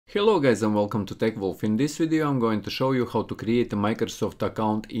Hello guys and welcome to TechWolf. In this video I'm going to show you how to create a Microsoft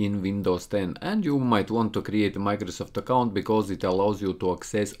account in Windows 10, and you might want to create a Microsoft account because it allows you to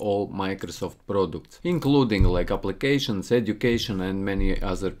access all Microsoft products, including like applications, education and many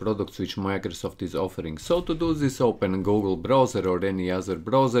other products which Microsoft is offering. So to do this, open Google browser or any other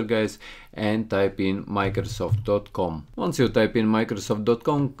browser guys and type in microsoft.com. Once you type in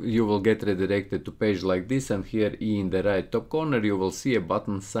microsoft.com you will get redirected to page like this, and here in the right top corner you will see a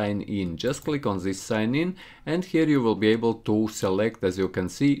button sign in. Just click on this sign in, and here you will be able to select, as you can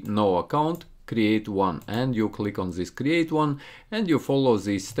see, no account, create one, and you click on this create one and you follow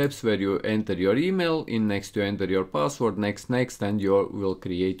these steps where you enter your email, in next you enter your password, next, and you will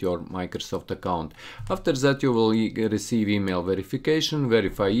create your Microsoft account. After that you will receive email verification,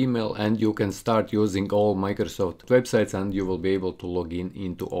 verify email, and you can start using all Microsoft websites and you will be able to log in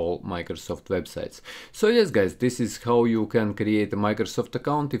into all Microsoft websites. So yes guys, this is how you can create a Microsoft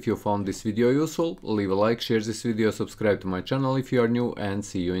account. If you found this video useful, leave a like, share this video, subscribe to my channel if you are new, and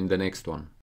see you in the next one.